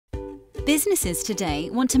Businesses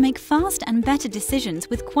today want to make fast and better decisions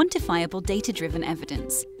with quantifiable data-driven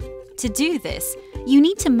evidence. To do this, you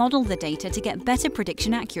need to model the data to get better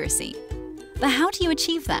prediction accuracy. But how do you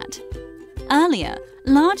achieve that? Earlier,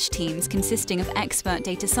 large teams consisting of expert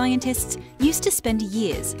data scientists used to spend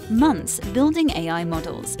years, months building AI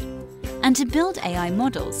models. And to build AI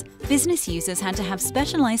models, business users had to have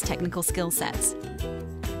specialized technical skill sets.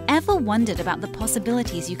 Ever wondered about the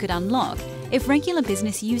possibilities you could unlock if regular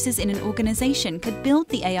business users in an organization could build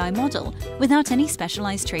the AI model without any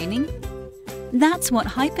specialized training? That's what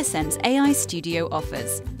HyperSense AI Studio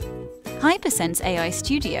offers. HyperSense AI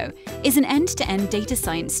Studio is an end-to-end data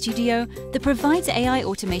science studio that provides AI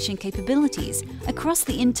automation capabilities across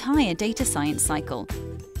the entire data science cycle.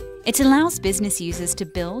 It allows business users to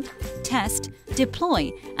build, test,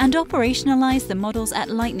 deploy, and operationalize the models at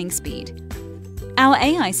lightning speed. Our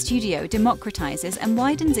AI Studio democratizes and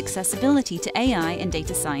widens accessibility to AI and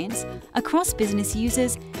data science across business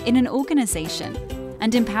users in an organization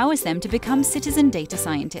and empowers them to become citizen data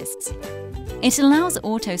scientists. It allows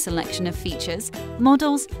auto-selection of features,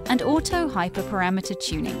 models, and auto-hyperparameter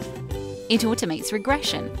tuning. It automates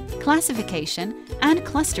regression, classification, and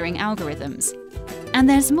clustering algorithms. And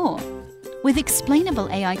there's more. With explainable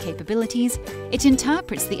AI capabilities, it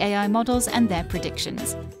interprets the AI models and their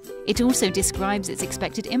predictions. It also describes its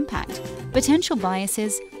expected impact, potential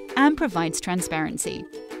biases, and provides transparency.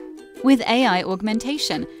 With AI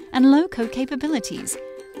augmentation and low-code capabilities,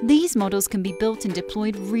 these models can be built and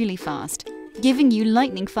deployed really fast, giving you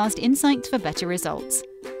lightning-fast insights for better results.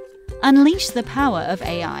 Unleash the power of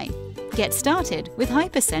AI. Get started with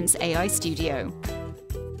HyperSense AI Studio.